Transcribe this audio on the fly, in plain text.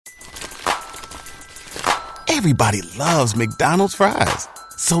Everybody loves McDonald's fries.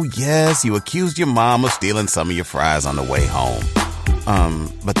 So yes, you accused your mom of stealing some of your fries on the way home.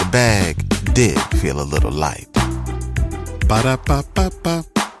 But the bag did feel a little light. Ba-da-ba-ba-ba.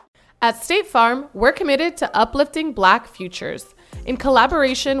 At State Farm, we're committed to uplifting Black futures. In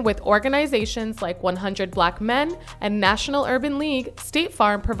collaboration with organizations like 100 Black Men and National Urban League, State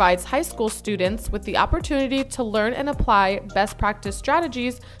Farm provides high school students with the opportunity to learn and apply best practice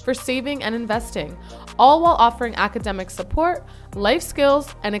strategies for saving and investing, all while offering academic support, life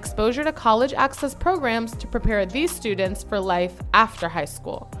skills, and exposure to college access programs to prepare these students for life after high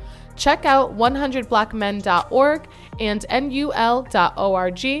school. Check out 100blackmen.org and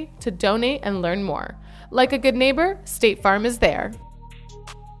nul.org to donate and learn more. Like a good neighbor, State Farm is there.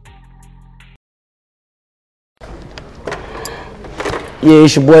 Yeah,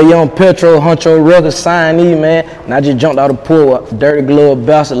 it's your boy Young Petro, Huncho Records, signee, man. And I just jumped out of the pool, dirty glove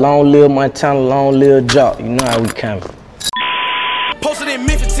bastard, long live Montana, long live Jock. You know how we coming. Posted in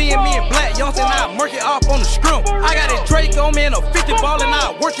Memphis, seeing me in black, young and I murk it off on the scrim. I got a Drake on me and a 50 ball and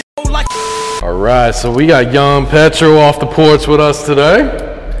I work it like. All right, so we got Young Petro off the porch with us today.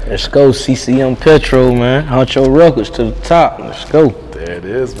 Let's go, CCM Petro, man. Huncho Records to the top. Let's go. There it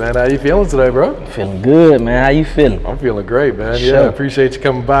is, man. How you feeling today, bro? Feeling good, man. How you feeling? I'm feeling great, man. Sure. Yeah, I appreciate you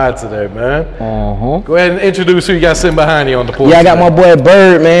coming by today, man. Go ahead and introduce who you got sitting behind you on the porch. Yeah, I got my boy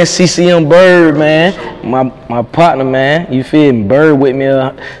Bird, man. CCM Bird, man. My partner, man. You feel me? Bird with me.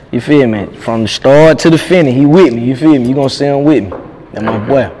 You feel me? From the start to the finish, he with me. You feel me? You gonna see him with me? That's my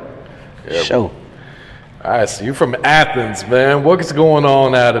boy. Yeah. Show. All right, so you're from Athens, man. What's going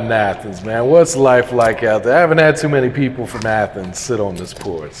on out in Athens, man? What's life like out there? I haven't had too many people from Athens sit on this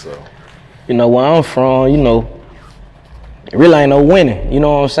porch, so. You know, where I'm from, you know, it really ain't no winning. You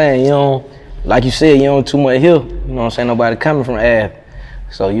know what I'm saying? You don't, like you said, you don't too much here. You know what I'm saying? Nobody coming from Athens.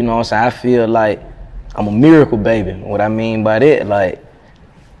 So, you know what I'm saying? I feel like I'm a miracle baby. What I mean by that, like,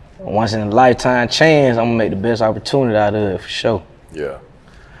 once in a lifetime chance, I'm gonna make the best opportunity out of it for sure. Yeah.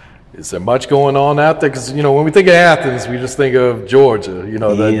 Is there much going on out there? Because, you know, when we think of Athens, we just think of Georgia, you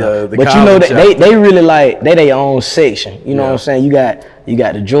know, the but you know, they really like, they their own section. You know what I'm saying? You got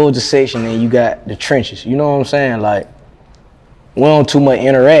the Georgia section and you got the trenches. You know what I'm saying? Like, we don't too much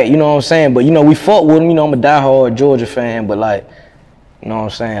interact, you know what I'm saying? But, you know, we fought with them. You know, I'm a diehard Georgia fan, but, like, you know what I'm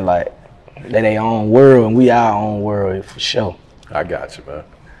saying? Like, they their own world and we our own world for sure. I got you, man.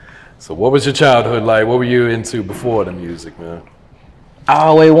 So what was your childhood like? What were you into before the music, man? I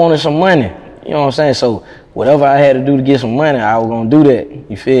always wanted some money, you know what I'm saying? So whatever I had to do to get some money, I was gonna do that,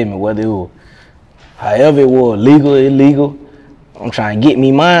 you feel me? Whether it was, however it was, legal or illegal, I'm trying to get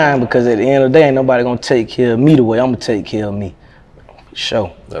me mine because at the end of the day, ain't nobody gonna take care of me the way I'm gonna take care of me, for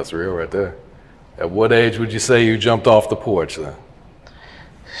sure. That's real right there. At what age would you say you jumped off the porch then?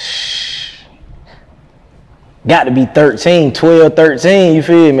 Got to be 13, 12, 13, you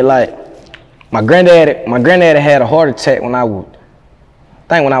feel me? Like, my granddaddy had a heart attack when I was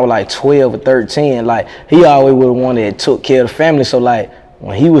like 12 or 13. Like, he always was the one that took care of the family. So, like,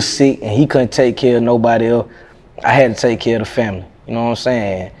 when he was sick and he couldn't take care of nobody else, I had to take care of the family. You know what I'm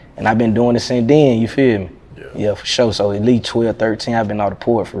saying? And I've been doing it since then, you feel me? Yeah, for sure. So, at least 12, 13, I've been off the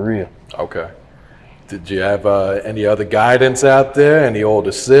porch for real. Okay. Did you have any other guidance out there? Any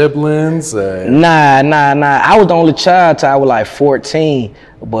older siblings? Nah. I was the only child till I was like 14.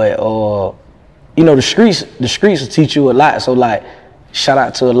 But, you know, the streets will teach you a lot. So, like, shout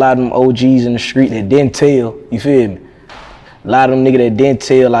out to a lot of them OGs in the street that didn't tell, you feel me? A lot of them niggas that didn't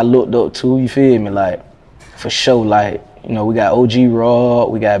tell I looked up to, you feel me? Like, for sure, like, you know, we got OG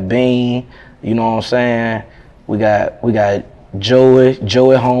Rod, we got Bean, you know what I'm saying? We got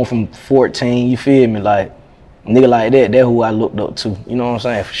Joey home from 14, you feel me? Like, nigga like that, that's who I looked up to, you know what I'm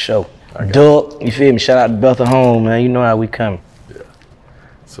saying? For sure. Duck, you feel me? Shout out to Bethel Home, man, you know how we coming.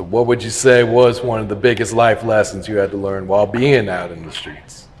 So what would you say was one of the biggest life lessons you had to learn while being out in the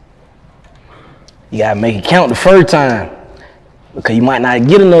streets? You gotta make it count the first time, because you might not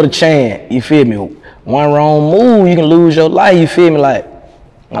get another chance, you feel me? One wrong move, you can lose your life, you feel me? Like,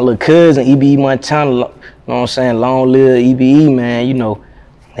 my little cousin, EBE Montana, you know what I'm saying? Long live EBE, man, you know,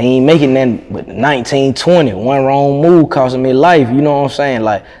 he ain't making nothing but 19, 20. One wrong move costing me life, you know what I'm saying?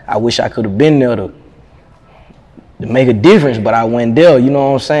 Like, I wish I could have been there to make a difference, but I went there, you know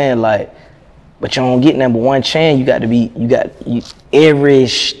what I'm saying? Like, but you don't get number one chance. Every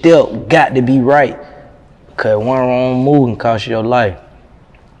step got to be right, because one wrong move can cost you your life.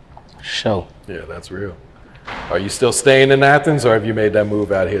 Sure. Yeah, that's real. Are you still staying in Athens, or have you made that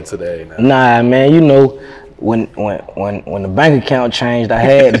move out here today? Nah, man, you know, when the bank account changed, I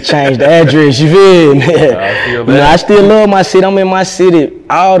had to change the address, you feel me? I feel that. I still love my city. I'm in my city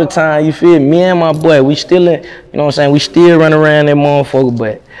all the time, you feel me? Me and my boy, we still in, you know what I'm saying? We still run around that motherfucker,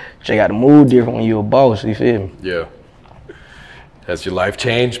 but you got to move different when you're a boss, you feel me? Yeah. Has your life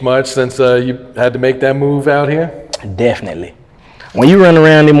changed much since you had to make that move out here? Definitely. When you run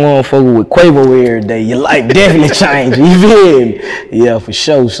around that motherfucker with Quavo every day, your life definitely changes, you feel me? Yeah, for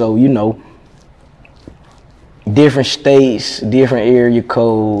sure. So, you know, different states, different area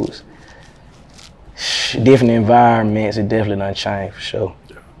codes, different environments, it definitely done changed for sure.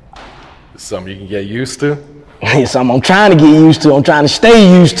 It's something you can get used to? It's something I'm trying to get used to. I'm trying to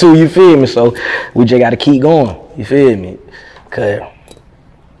stay used to, you feel me? So we just got to keep going, you feel me? Because,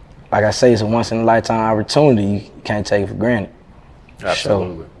 like I say, it's a once-in-a-lifetime opportunity. You can't take it for granted.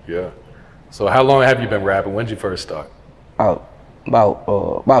 Absolutely, yeah. So how long have you been rapping? When did you first start?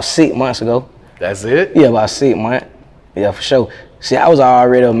 About 6 months ago. That's it? Yeah, about 6 months. Yeah, for sure. See, I was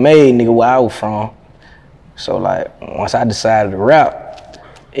already a made nigga where I was from. So, like, once I decided to rap,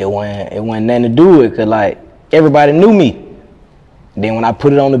 it wasn't nothing to do with it, because, like, everybody knew me. Then when I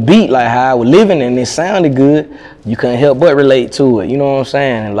put it on the beat, like how I was living and it sounded good, you couldn't help but relate to it. You know what I'm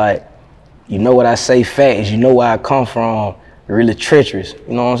saying? And, like, you know what I say facts. You know where I come from. Really treacherous.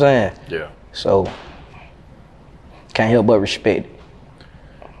 You know what I'm saying? Yeah. So, can't help but respect it.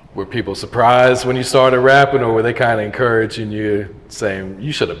 Were people surprised when you started rapping, or were they kind of encouraging you, saying,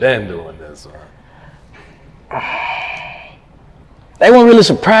 you should have been doing this? They weren't really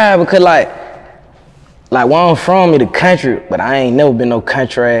surprised because, like where I'm from, in the country, but I ain't never been no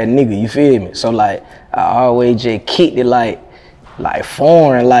country ass nigga, you feel me? So, like, I always just kicked it like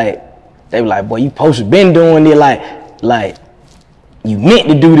foreign, like, they were like, boy, you supposed to been doing it, like, you meant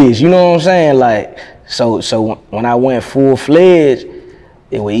to do this, you know what I'm saying? Like, so when I went full-fledged,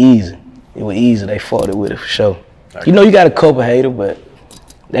 it was easy. It was easy. They fought it with it for sure. You know, you got a couple haters, but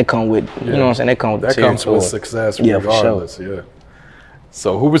that come with, you know what I'm saying? That come with the territory. That comes with success For regardless, sure. Yeah.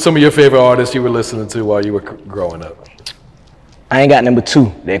 So who were some of your favorite artists you were listening to while you were growing up? I ain't got number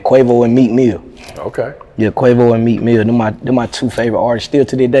two. That Quavo and Meek Mill. Okay. Yeah, Quavo and Meek Mill. They're my two favorite artists still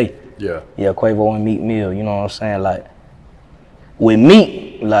to this day. Yeah. Yeah, Quavo and Meek Mill, you know what I'm saying? Like, with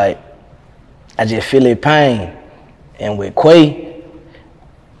Meek, like, I just feel their pain. And with Quay,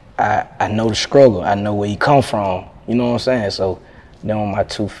 I know the struggle. I know where he come from. You know what I'm saying? So, them are my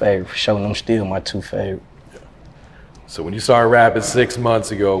two favorite. For sure, them still my two favorite. So when you started rapping 6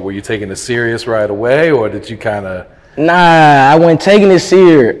 months ago, were you taking it serious right away, or did you kind of? Nah, I wasn't taking it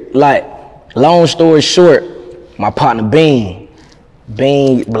serious. Like, long story short, my partner Bean,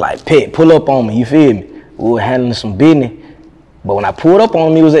 like, Pet, pull up on me, you feel me? We were handling some business, but when I pulled up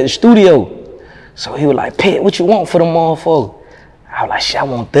on him, he was at the studio. So he was like, Pet, what you want for the motherfucker? I was like, shit, I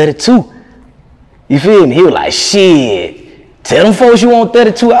want 32. You feel me? He was like, shit, tell them folks you want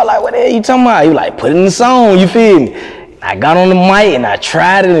 32. I was like, what the hell you talking about? He was like, put it in the song, you feel me? I got on the mic and I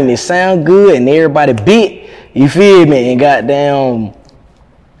tried it and it sound good and everybody bit, you feel me? And goddamn,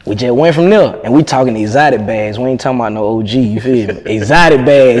 we just went from there. And we talking exotic bags. We ain't talking about no OG, you feel me? Exotic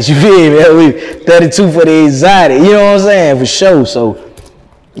bags, you feel me? 32 for the exotic, you know what I'm saying? For sure. So,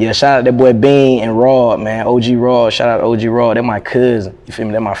 yeah, shout out that boy Bean and Rod, man. OG Rod, shout out to OG Rod. They're my cousin, you feel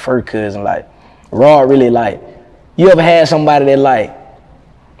me? They're my first cousin. Like, Rod really, like, you ever had somebody that, like,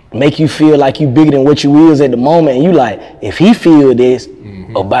 make you feel like you bigger than what you is at the moment, and you like, if he feel this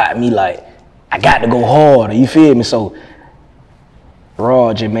about me, like, I got to go harder, you feel me? So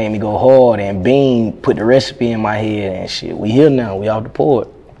Rod just made me go hard, and Bean put the recipe in my head and shit. We here now, we off the port.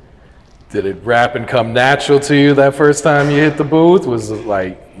 Did it rapping come natural to you that first time you hit the booth? Was it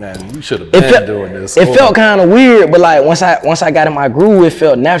like, man, you should have been doing this? It felt kind of weird, but like once I got in my groove, it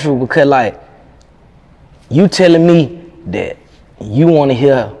felt natural because like you telling me that you want to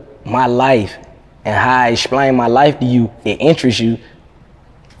hear my life and how I explain my life to you, it interests you.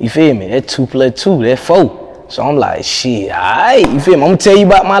 You feel me? That's 2 + 2, that's 4. So I'm like, shit, all right, you feel me? I'm gonna tell you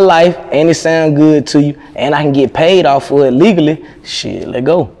about my life and it sound good to you and I can get paid off for it legally. Shit, let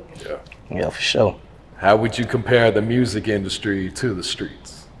go. Yeah. Yeah, for sure. How would you compare the music industry to the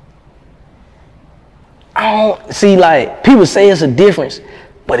streets? I don't see, like, people say it's a difference,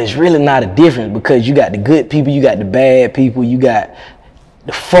 but it's really not a difference because you got the good people, you got the bad people, you got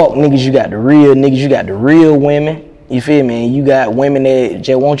the fuck niggas, you got the real niggas, you got the real women, you feel me? And you got women that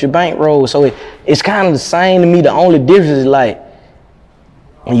just want your bankroll. So it's kind of the same to me. The only difference is like,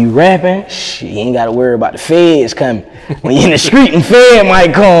 when you rapping, shit, you ain't got to worry about the feds coming. When you in the street and fed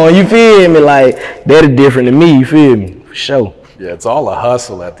might come, you feel me? Like, that is different to me, you feel me? For sure. Yeah, it's all a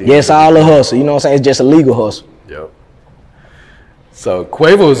hustle at the end. Yeah, it's all a hustle, you know what I'm saying? It's just a legal hustle. Yep. So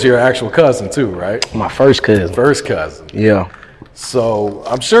Quavo's your actual cousin too, right? My first cousin. First cousin. Yeah. So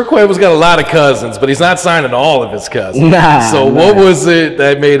I'm sure Quavo's got a lot of cousins, but he's not signing all of his cousins. Nah. So what was it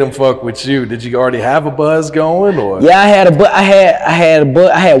that made him fuck with you? Did you already have a buzz going, or? Yeah, I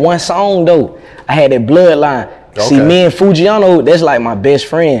had one song though. I had that Bloodline. Okay. See, me and Fujiano, that's like my best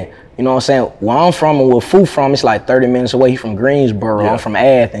friend. You know what I'm saying? Where I'm from and where Fu from, it's like 30 minutes away. He from Greensboro. Yeah. I'm from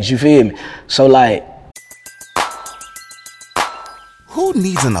Athens. You feel me? So like, Who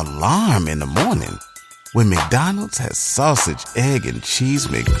needs an alarm in the morning when McDonald's has sausage, egg, and cheese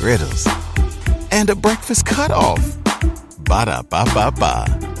McGriddles and a breakfast cutoff? Ba-da-ba-ba-ba.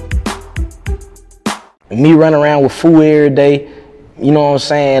 me running around with Fu every day, you know what I'm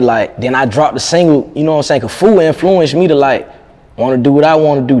saying? Like, then I dropped the single, you know what I'm saying? Cause Fu influenced me to like, want to do what I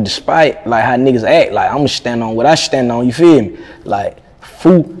want to do despite like how niggas act. Like, I'm gonna stand on what I stand on, you feel me? Like,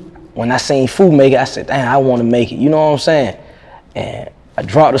 Fu, when I seen Fu make it, I said, damn, I want to make it, you know what I'm saying? And I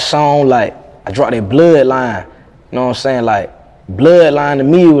dropped the song, like, I dropped that Bloodline, you know what I'm saying? Like, Bloodline to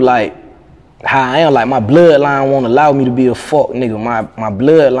me was like, how I am, like my bloodline won't allow me to be a fuck nigga. My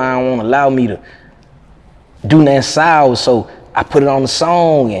bloodline won't allow me to do nothing sour, so I put it on the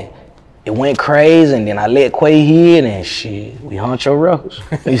song and it went crazy, and then I let Quay hear it, and shit, we hunt your records.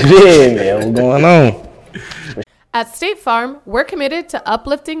 Yeah, man, what's going on? At State Farm, we're committed to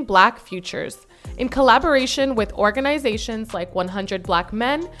uplifting Black futures. In collaboration with organizations like 100 Black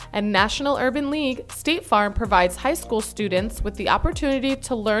Men and National Urban League, State Farm provides high school students with the opportunity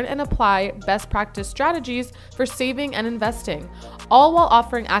to learn and apply best practice strategies for saving and investing, all while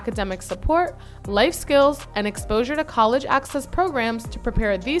offering academic support, life skills, and exposure to college access programs to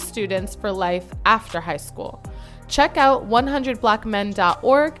prepare these students for life after high school. Check out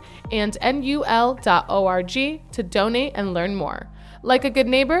 100blackmen.org and nul.org to donate and learn more. Like a good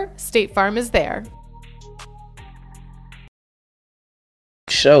neighbor, State Farm is there.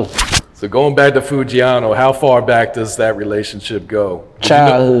 Show. So going back to Fujiano, how far back does that relationship go?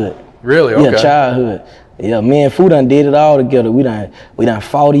 Childhood. Really? Okay. Yeah, childhood. Yeah, me and Fu done did it all together. We done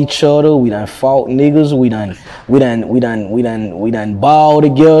fought each other. We done fought niggas. We done balled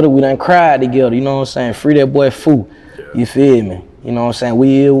together. We done cried together. You know what I'm saying? Free that boy Fu. Yeah. You feel me? You know what I'm saying?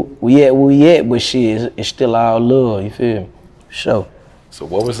 We at where we at, but shit, it's still all love. You feel me? Sure. So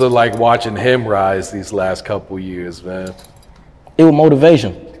what was it like watching him rise these last couple years, man? It was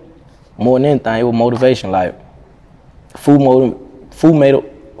motivation. More than anything, it was motivation. Like,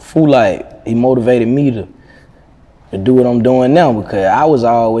 he motivated me to do what I'm doing now, because I was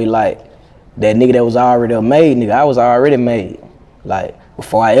always like that nigga that was already made, nigga. I was already made. Like,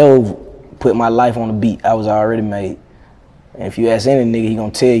 before I ever put my life on the beat, I was already made. And if you ask any nigga, he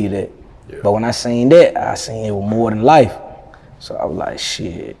gonna tell you that. Yeah. But when I seen that, I seen it was more than life. So I was like,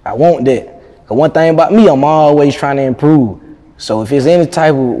 shit, I want that. Cause one thing about me, I'm always trying to improve. So if it's any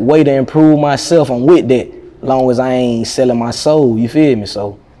type of way to improve myself, I'm with that, as long as I ain't selling my soul, you feel me?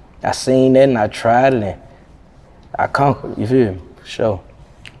 So I seen that and I tried it and I conquered, you feel me? For sure.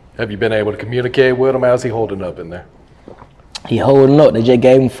 Have you been able to communicate with him? How's he holding up in there? He holding up. They just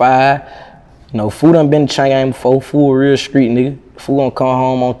gave him 5. You know, Fu done been to chain game before. Fu a real street nigga. Fu gonna come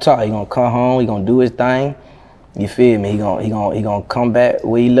home on top. He gonna come home, he gonna do his thing. You feel me? He gonna come back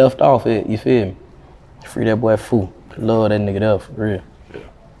where he left off at, you feel me? Free that boy Fu. Love that nigga up, for real. Yeah.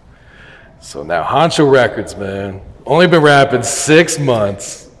 So now Honcho Records, man. Only been rapping 6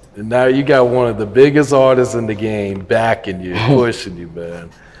 months, and now you got one of the biggest artists in the game backing you, pushing you, man.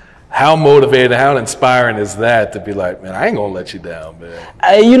 How motivating, how inspiring is that to be like, man, I ain't gonna let you down,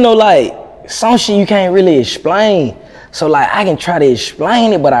 man. You know, like, some shit you can't really explain. So like, I can try to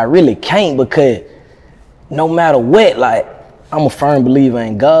explain it, but I really can't, because no matter what, like, I'm a firm believer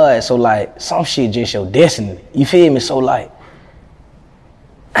in God, so like, some shit just your destiny, you feel me? So like,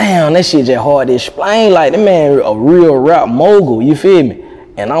 damn, that shit just hard to explain. Like, that man a real rap mogul, you feel me?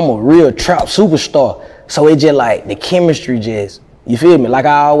 And I'm a real trap superstar. So it just like, the chemistry just, you feel me? Like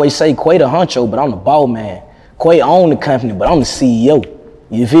I always say, Quay the honcho, but I'm the ball man. Quay own the company, but I'm the CEO.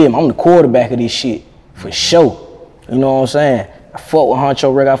 You feel me? I'm the quarterback of this shit, for sure. You know what I'm saying? I fuck with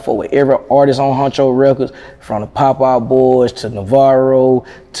Honcho Records. I fuck with every artist on Honcho Records, from the Pop-Out Boys to Navarro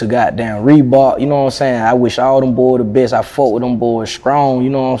to goddamn Reebok. You know what I'm saying? I wish all them boys the best. I fuck with them boys strong. You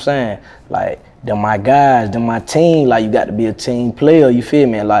know what I'm saying? Like, they're my guys, they're my team. Like, you got to be a team player. You feel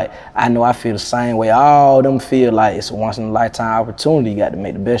me? Like, I know I feel the same way. All of them feel like it's a once-in-a-lifetime opportunity. You got to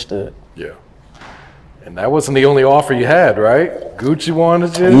make the best of it. Yeah. And that wasn't the only offer you had, right? Gucci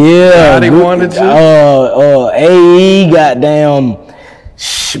wanted you. Yeah. Gotti wanted you. AE, goddamn.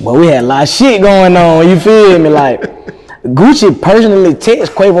 But we had a lot of shit going on. You feel me? Like, Gucci personally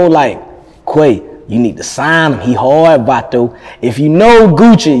text Quavo like, Quay, You need to sign him. He hard, Vato. If you know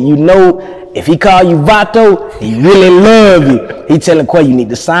Gucci, you know if he call you Vato, he really love you. He telling Quay, you need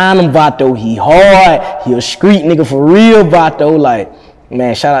to sign him, Vato. He hard. He a street nigga for real, Vato. Like,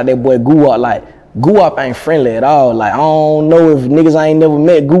 man, shout out that boy Guwap. Like, Guwap ain't friendly at all. Like, I don't know if niggas ain't never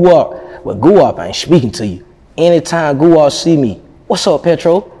met Guwap, but Guwap ain't speaking to you. Anytime Guwap see me, what's up,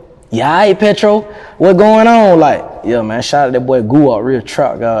 Petro? Yeah, alright, Petro. What going on? Like, yeah, man, shout out that boy Guwap, real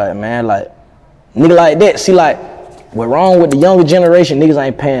truck guy, man. Like, nigga like that. See, like, what wrong with the younger generation? Niggas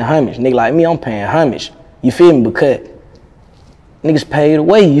ain't paying homage. Nigga like me, I'm paying homage. You feel me? Because niggas paid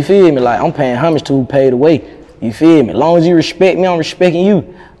away. You feel me? Like, I'm paying homage to who paid away. You feel me? As long as you respect me, I'm respecting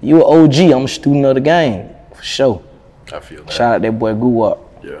you. You an OG. I'm a student of the game. For sure. I feel that. Shout out that boy Guwap.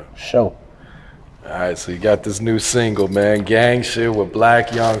 Yeah. For sure. All right, so you got this new single, man. Gang shit with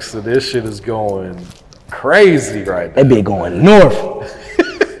Black Youngster. This shit is going crazy right now. That bitch going north.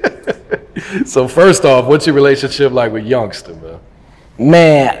 So first off, what's your relationship like with Youngster, man?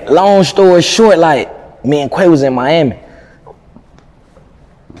 Man, long story short, like, me and Quay was in Miami.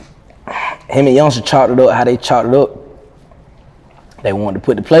 Him and Youngster chopped it up, how they chopped it up. They wanted to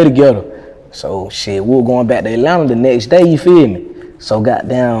put the play together. So, shit, we were going back to Atlanta the next day, you feel me? So,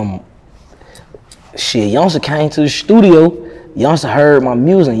 goddamn, shit, Youngster came to the studio. Youngster heard my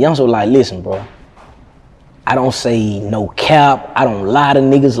music. Youngster was like, listen, bro. I don't say no cap. I don't lie to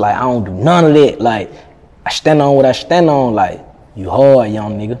niggas. Like, I don't do none of that. Like, I stand on what I stand on. Like, you hard,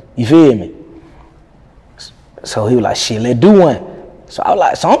 young nigga. You feel me? So he was like, shit, let's do one. So I was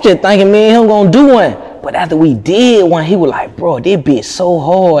like, so I'm just thinking me and him gonna do one. But after we did one, he was like, bro, this bitch so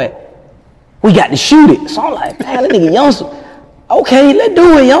hard. We got to shoot it. So I'm like, man, that nigga Youngster. Okay, let's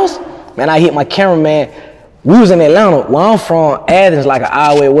do it, Youngster. Man, I hit my cameraman. We was in Atlanta. Where I'm from, Athens like an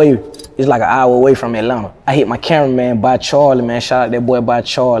hour away. It's like an hour away from Atlanta. I hit my cameraman, by Charlie, man. Shout out that boy, by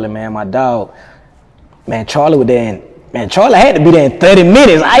Charlie, man, my dog. Man, Charlie was there. Man, Charlie had to be there in 30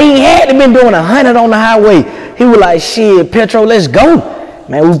 minutes. I ain't had to been doing 100 on the highway. He was like, shit, Petro, let's go.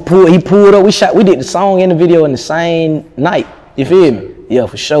 Man, he pulled up, we did the song and the video in the same night. You feel me? Yeah,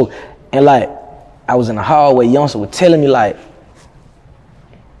 for sure. And like, I was in the hallway, Youngster was telling me like,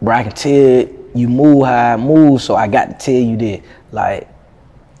 bro, I can tell you move how I move, so I got to tell you that. Like,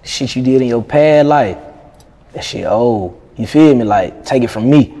 shit you did in your past life, that shit old. You feel me? Like, take it from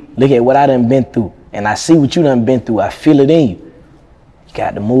me. Look at what I done been through. And I see what you done been through. I feel it in you. You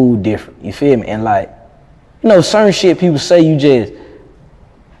got to move different. You feel me? And like, you know, certain shit people say you just,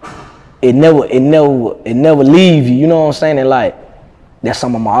 it never leave you. You know what I'm saying? And like, that's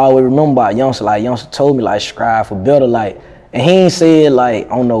something I always remember about Youngster. Like, Youngster told me, like, strive for better. Like, and he ain't said, like, I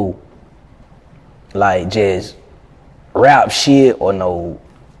don't know, like, just rap shit or no,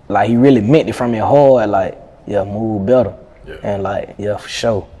 like, he really meant it from his heart. Like, yeah, move better. Yeah. And like, yeah, for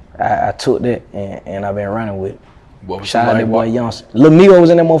sure. I took that and I've been running with it. Shout out that boy Youngster. Lil Migo was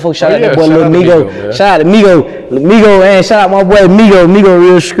in that motherfucker. Shout out that boy Lil Migo. Shout out to Migo. Lil Migo, man. Shout out my boy Migo. Migo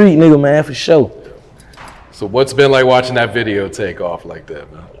real street nigga, man, for sure. So what's been like watching that video take off like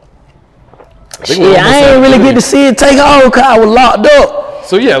that, man? I ain't really get to see it take off because I was locked up.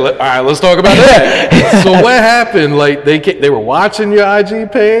 So yeah, all right, let's talk about that. So what happened? Like they were watching your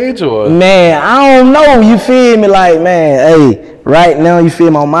IG page, or? Man, I don't know. You feel me? Like, man, hey, right now you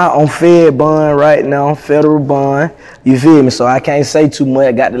feel me? I'm on Fed bond right now, federal bond. You feel me? So I can't say too much.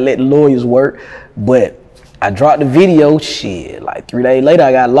 I got to let the lawyers work. But I dropped the video. Shit, like 3 days later,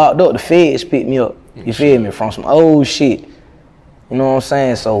 I got locked up. The feds picked me up. You feel me? From some old shit. You know what I'm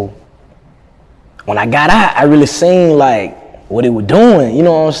saying? So when I got out, I really seen like what it was doing, you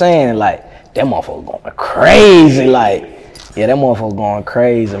know what I'm saying? Like, that motherfucker going crazy. Like, yeah, that motherfucker going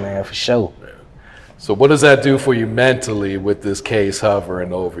crazy, man, for sure. So what does that do for you mentally with this case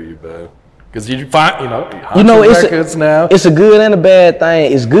hovering over you, man? Because you find, it's a good and a bad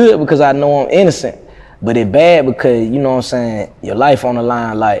thing. It's good because I know I'm innocent, but it's bad because, you know what I'm saying, your life on the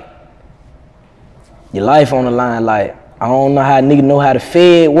line, like, I don't know how nigga know how the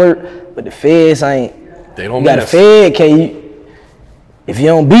Fed work, but the feds ain't. They don't. You got a Fed, if you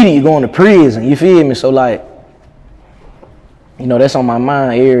don't beat it, you going to prison. You feel me? So like, you know, that's on my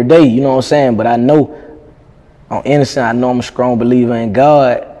mind every day. You know what I'm saying? But I know I'm innocent. I know I'm a strong believer in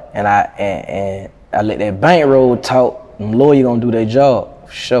God, and I let that bankroll talk. Them lawyer gonna do their job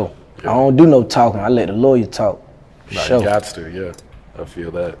for sure. Yeah. I don't do no talking. I let the lawyer talk. For sure. You got to, yeah. I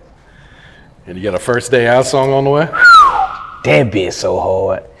feel that. And you got a first day out song on the way? That bitch so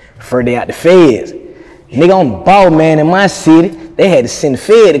hard. First day out the feds. Nigga, I'm the ball man in my city. They had to send the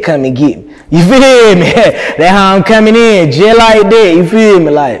Fed to come and get me. You feel me? That's how I'm coming in, just like that. You feel me?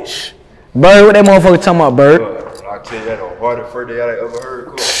 Like, Bird, what that motherfucker talking about, Bird? I'll tell you that the hardest first day I ever heard.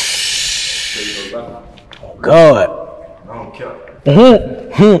 Cool. God.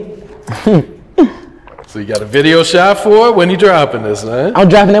 So you got a video shot for it? When you dropping this, man? I'm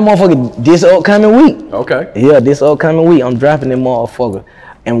dropping that motherfucker this upcoming week. Okay. Yeah, this upcoming week, I'm dropping that motherfucker.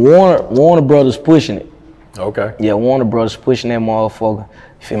 And Warner Brothers pushing it. Okay. Yeah, Warner Brothers pushing that motherfucker.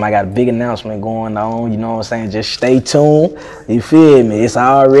 You feel me? I got a big announcement going on, you know what I'm saying? Just stay tuned. You feel me? It's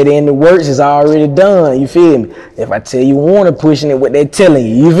already in the works, it's already done. You feel me? If I tell you Warner pushing it, what they telling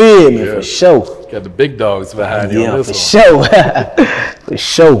you, you feel me? Yeah. For sure. Got the big dogs behind you on this one. Yeah, for sure. For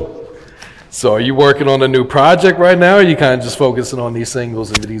sure. So are you working on a new project right now, or are you kind of just focusing on these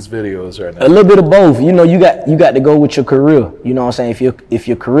singles and these videos right now? A little bit of both. You know, you got to go with your career. You know what I'm saying? If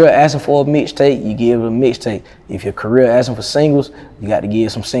your career asking for a mixtape, you give it a mixtape. If your career asking for singles, you got to give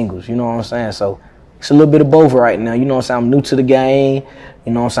some singles. You know what I'm saying? So it's a little bit of both right now. You know what I'm saying? I'm new to the game.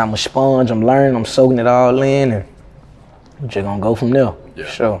 You know what I'm saying? I'm a sponge. I'm learning. I'm soaking it all in, and I'm just gonna go from there. Yeah.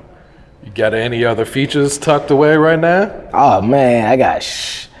 For sure. You got any other features tucked away right now? Oh man, I got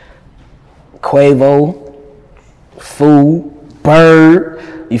Quavo, Food,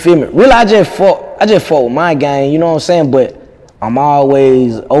 Bird, you feel me? Really, I just fought with my game, you know what I'm saying? But I'm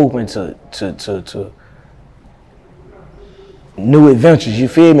always open to new adventures, you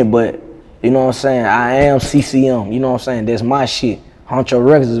feel me? But you know what I'm saying? I am CCM, you know what I'm saying? That's my shit. Honcho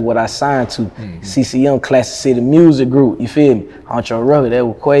Records is what I signed to. Mm-hmm. CCM, Classic City Music Group, you feel me? Honcho Records, that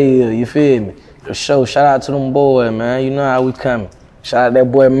was Quavo, you feel me? For sure, shout out to them boys, man. You know how we coming. Shout out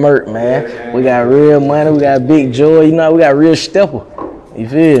that boy Mert, man. We got real money, we got big joy, you know, we got real stepper. You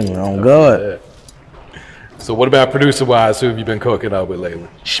feel me? On God. So what about producer-wise, who have you been cooking up with lately?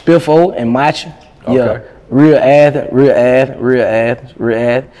 Spiffo and Machi. Okay. Yeah. Real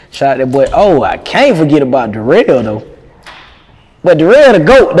athlete. Shout out that boy. Oh, I can't forget about Darrell, though. But Darrell the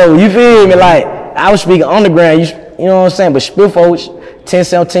GOAT, though, you feel me? Like, I was speaking underground, you know what I'm saying? But Spiffo,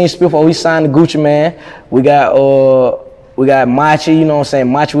 1017 Spiffo, he signed the Gucci Man. We got Machi, you know what I'm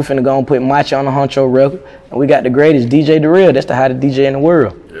saying? Machi, we finna go and put Machi on the Honcho record. And we got the greatest DJ Darrell. That's the hottest DJ in the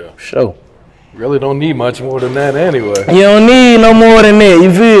world. Yeah. Sure. Really don't need much more than that anyway. You don't need no more than that,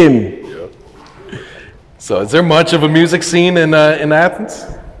 you feel me? Yeah. So is there much of a music scene in Athens?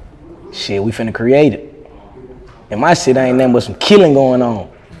 Shit, we finna create it. In my city, ain't nothing but some killing going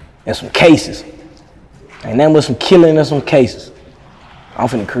on. And some cases. Ain't nothing but some killing and some cases. I'm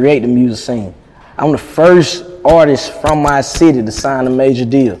finna create the music scene. I'm the first artist from my city to sign a major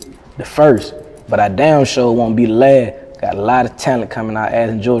deal. The first. But I damn sure won't be the last. Got a lot of talent coming out of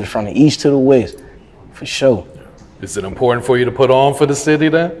Athens, Georgia, from the east to the west. For sure. Is it important for you to put on for the city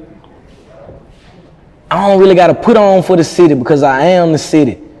then? I don't really got to put on for the city because I am the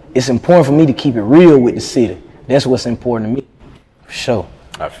city. It's important for me to keep it real with the city. That's what's important to me. For sure.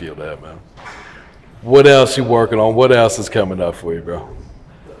 I feel that, man. What else you working on? What else is coming up for you, bro?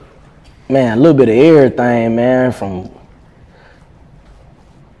 Man, a little bit of everything, man.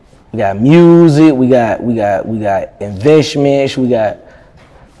 We got music, we got investments, we got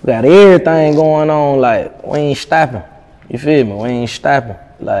everything going on. Like, we ain't stopping. You feel me? We ain't stopping.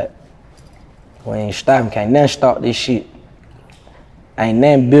 Like, we ain't stopping. Can't nothing stop this shit. Ain't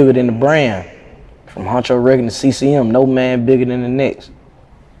nothing bigger than the brand. From Honcho Records to CCM, no man bigger than the next.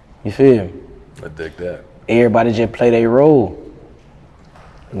 You feel me? I dig that. Everybody just play their role.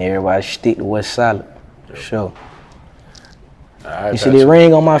 And everybody stick to what's solid. For sure. You see the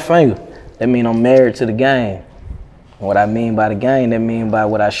ring on my finger? That mean I'm married to the game. And what I mean by the game, that mean by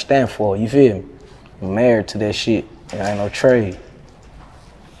what I stand for. You feel me? I'm married to that shit. There ain't no trade.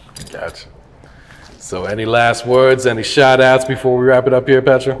 Gotcha. So any last words, any shout outs before we wrap it up here,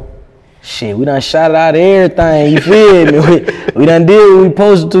 Petro? Shit, we done shouted out everything, you feel me? We done did what we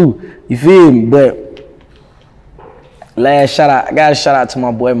supposed to, you feel me? But last shout out, I got to shout out to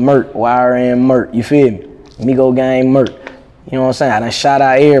my boy Mert, YRN Mert, you feel me? Migo Gang Mert. You know what I'm saying? I done shout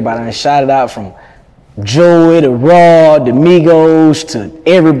out everybody. I done shouted out from Joey to Raw to Migos to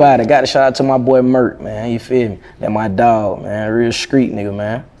everybody. Got to shout out to my boy Mert, man. You feel me? That my dog, man. Real street nigga,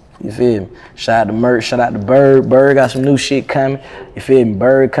 man. You feel me? Shout out to Mert, shout out to Bird. Bird got some new shit coming. You feel me?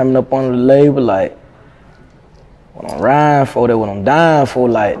 Bird coming up on the label, like, what I'm riding for, that what I'm dying for,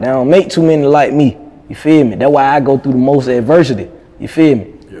 like, they don't make too many like me. You feel me? That's why I go through the most adversity. You feel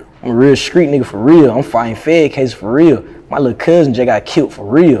me? Yeah. I'm a real street nigga for real. I'm fighting Fed cases for real. My little cousin just got killed for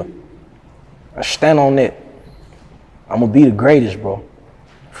real. I stand on that. I'm gonna be the greatest, bro.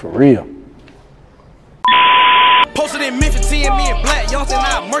 For real. Posted in Memphis, seeing me in black, young and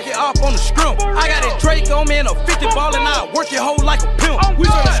I murk it off on the scrim. I got a Drake on me and a 50 ball and I work your whole like a pimp. We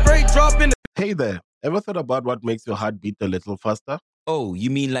turn a straight drop in the... Hey there, ever thought about what makes your heart beat a little faster? Oh, you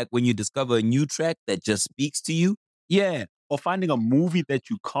mean like when you discover a new track that just speaks to you? Yeah. or finding a movie that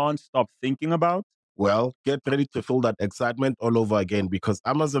you can't stop thinking about? Well, get ready to feel that excitement all over again because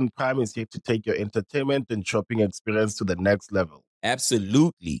Amazon Prime is here to take your entertainment and shopping experience to the next level.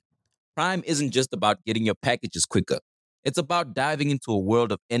 Absolutely. Prime isn't just about getting your packages quicker. It's about diving into a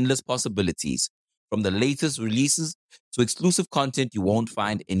world of endless possibilities, from the latest releases to exclusive content you won't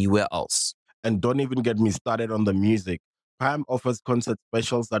find anywhere else. And don't even get me started on the music. Prime offers concert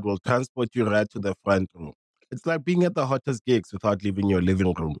specials that will transport you right to the front row. It's like being at the hottest gigs without leaving your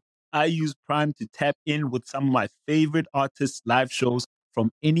living room. I use Prime to tap in with some of my favorite artists' live shows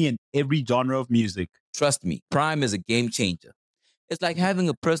from any and every genre of music. Trust me, Prime is a game changer. It's like having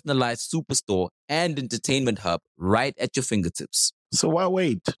a personalized superstore and entertainment hub right at your fingertips. So why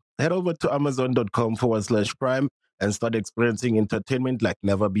wait? Head over to amazon.com/Prime and start experiencing entertainment like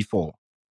never before.